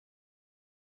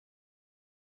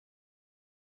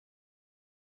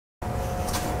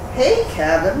Hey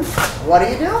Kevin, what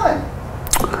are you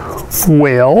doing?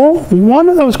 Well, one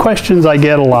of those questions I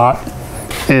get a lot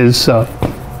is,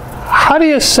 how do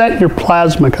you set your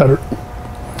plasma cutter?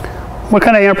 What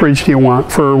kind of amperage do you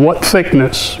want for what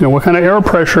thickness? You know, what kind of air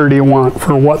pressure do you want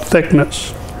for what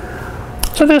thickness?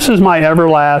 So this is my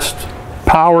Everlast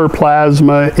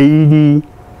PowerPlasma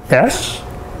 80S,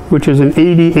 which is an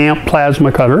 80 amp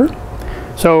plasma cutter.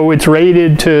 So it's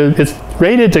rated to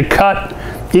cut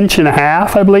 1.5 inches,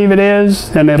 I believe it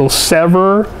is, and it'll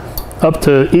sever up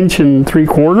to 1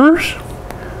 3/4 inches.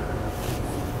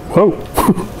 Whoa,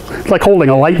 it's like holding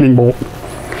a lightning bolt.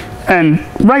 And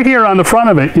right here on the front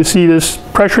of it, you see this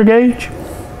pressure gauge,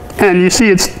 and you see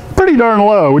it's pretty darn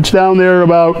low. It's down there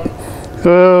about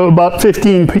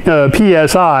 15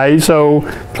 psi. So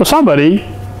somebody,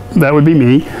 that would be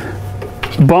me,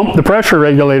 bump the pressure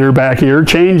regulator back here,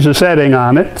 change the setting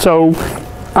on it. So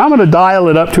I'm going to dial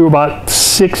it up to about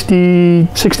 60,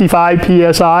 65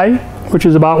 psi, which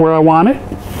is about where I want it.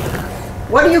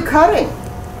 What are you cutting?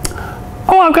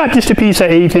 Oh, I've got just a piece of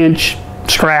 1/8 inch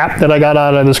scrap that I got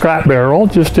out of the scrap barrel,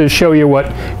 just to show you what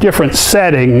different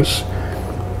settings,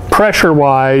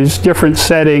 pressure-wise, different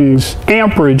settings,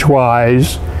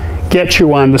 amperage-wise, get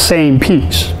you on the same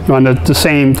piece, on the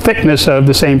same thickness of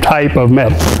the same type of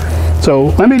metal.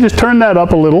 So let me just turn that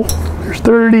up a little. There's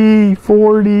 30,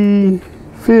 40,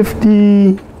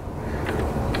 50,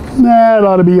 that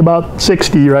ought to be about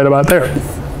 60 right about there.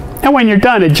 And when you're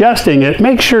done adjusting it,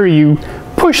 make sure you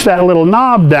push that little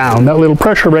knob down, that little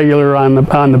pressure regulator on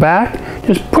the back.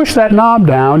 Just push that knob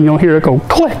down, you'll hear it go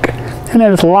click, and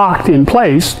then it's locked in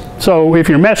place. So if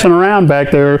you're messing around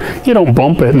back there, you don't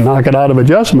bump it and knock it out of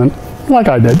adjustment like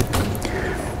I did.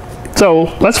 So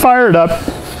let's fire it up.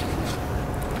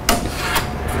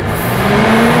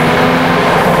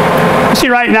 You see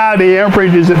right now the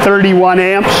amperage is at 31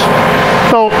 amps.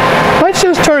 So let's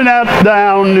just turn that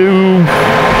down to,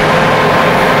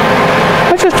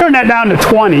 to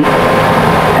 20. And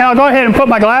I'll go ahead and put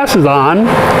my glasses on,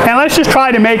 and let's just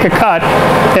try to make a cut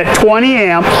at 20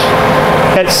 amps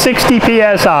at 60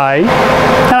 psi,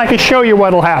 and I can show you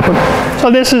what will happen. So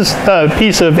this is a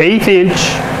piece of 1/8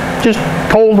 inch, just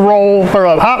cold roll, or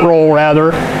a hot roll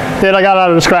rather, that I got out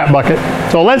of the scrap bucket.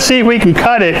 So let's see if we can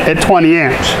cut it at 20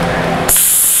 amps.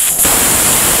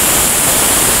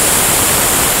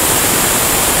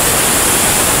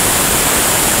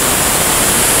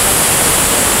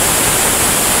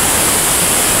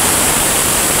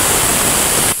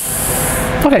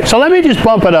 Okay, so let me just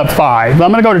bump it up 5.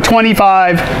 I'm going to go to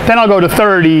 25, then I'll go to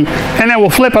 30, and then we'll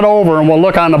flip it over and we'll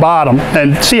look on the bottom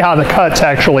and see how the cuts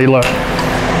actually look.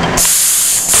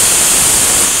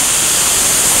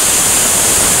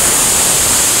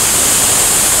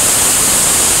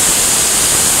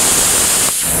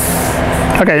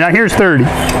 Okay, now here's 30.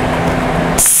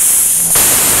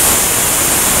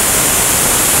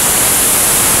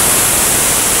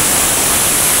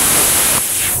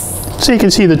 So you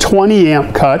can see the 20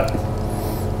 amp cut.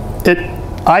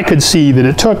 I could see that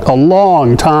it took a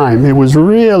long time. It was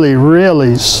really,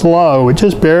 really slow. It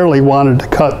just barely wanted to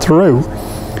cut through.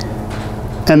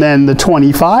 And then the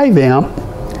 25 amp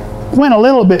went a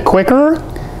little bit quicker,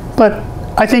 but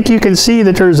I think you can see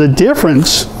that there's a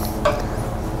difference.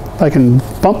 If I can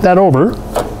bump that over,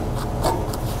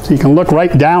 so you can look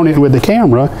right down it with the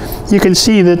camera, you can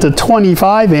see that the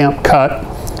 25 amp cut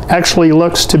actually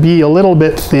looks to be a little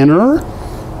bit thinner,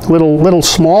 little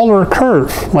smaller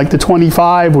curve, like the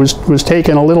 25 was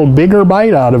taking a little bigger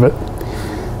bite out of it.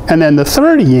 And then the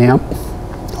 30 amp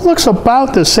looks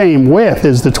about the same width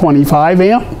as the 25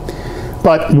 amp,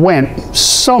 but went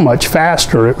so much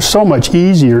faster. It was so much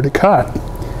easier to cut.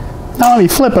 Now let me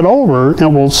flip it over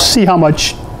and we'll see how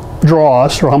much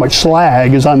dross or how much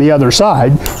slag is on the other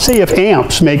side. See if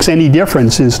amps makes any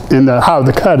difference in how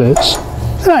the cut is.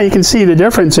 Now you can see the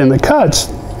difference in the cuts.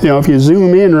 You know, if you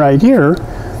zoom in right here,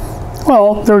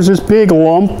 well, there's this big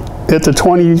lump at the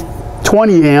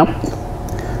 20 amp,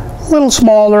 a little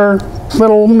smaller,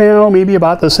 little, you know, maybe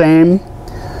about the same.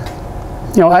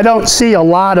 You know, I don't see a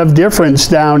lot of difference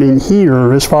down in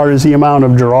here as far as the amount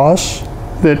of dross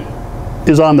that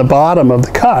is on the bottom of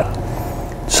the cut.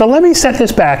 So let me set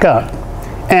this back up.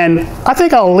 And I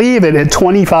think I'll leave it at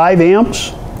 25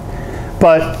 amps,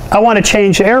 but I want to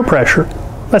change the air pressure.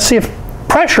 Let's see if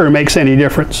pressure makes any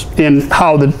difference in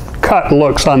how the cut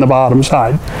looks on the bottom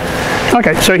side.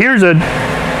 Okay, so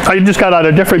I just got out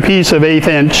a different piece of 1/8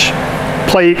 inch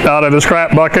plate out of the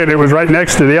scrap bucket. It was right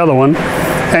next to the other one.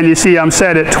 And you see I'm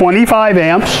set at 25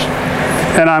 amps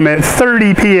and I'm at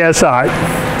 30 psi.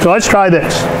 So let's try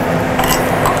this.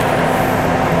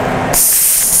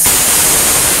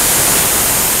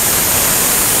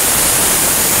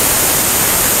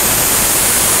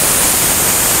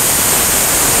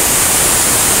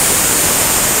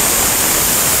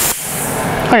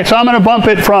 Okay, so I'm going to bump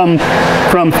it from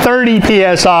 30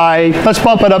 psi. Let's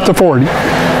bump it up to 40.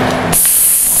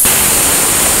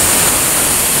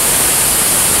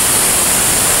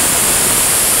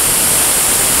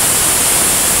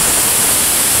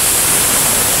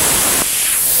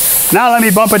 Now let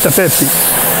me bump it to 50.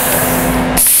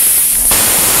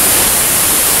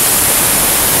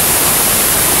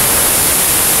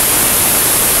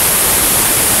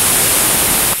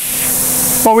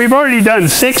 Well, we've already done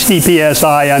 60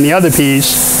 psi on the other piece,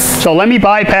 so let me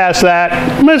bypass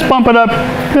that. Let's bump it up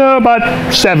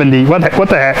about 70. What the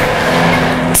heck?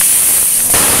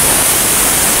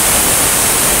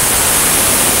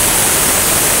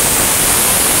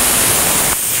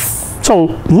 So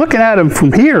looking at them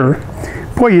from here,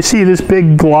 boy, you see this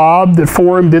big glob that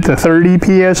formed at the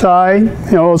 30 psi.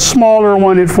 You know, a smaller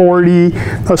one at 40,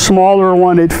 a smaller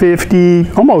one at 50,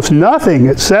 almost nothing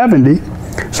at 70.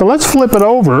 So let's flip it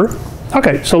over.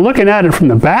 Okay, so looking at it from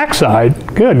the back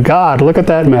side, good God, look at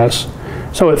that mess.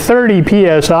 So at 30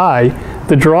 psi,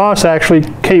 the dross actually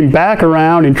came back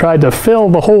around and tried to fill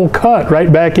the whole cut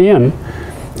right back in.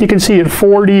 You can see at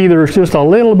 40, there's just a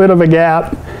little bit of a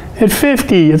gap. At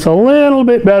 50, it's a little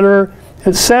bit better.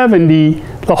 At 70,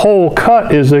 the whole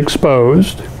cut is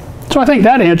exposed. So I think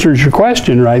that answers your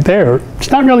question right there.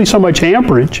 It's not really so much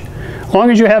amperage. As long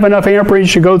as you have enough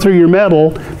amperage to go through your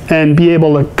metal and be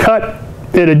able to cut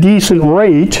at a decent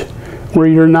rate where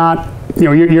you're not, you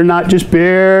know, you're not just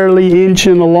barely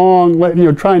inching along,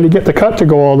 trying to get the cut to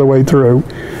go all the way through.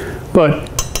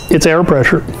 But it's air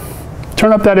pressure.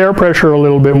 Turn up that air pressure a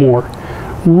little bit more.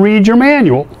 Read your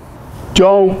manual.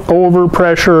 Don't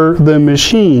overpressure the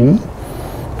machine.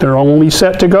 They're only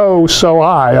set to go so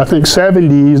high. I think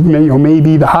 70 may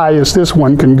be the highest this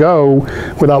one can go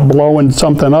without blowing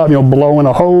something up, blowing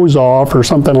a hose off or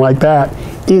something like that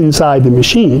inside the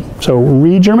machine. So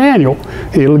read your manual.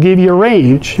 It'll give you a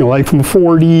range, like from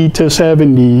 40 to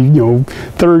 70,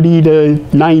 30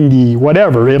 to 90,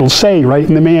 whatever. It'll say right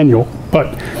in the manual.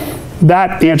 But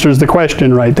that answers the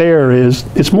question right there.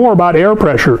 It's more about air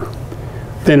pressure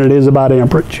than it is about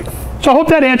amperage. So I hope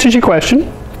that answers your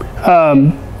question.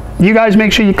 You guys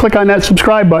make sure you click on that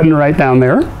subscribe button right down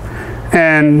there,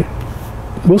 and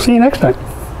we'll see you next time.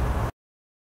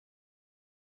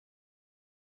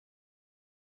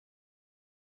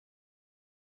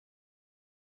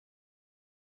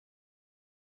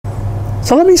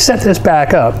 So let me set this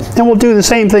back up, and we'll do the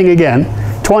same thing again,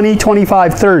 20,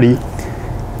 25, 30.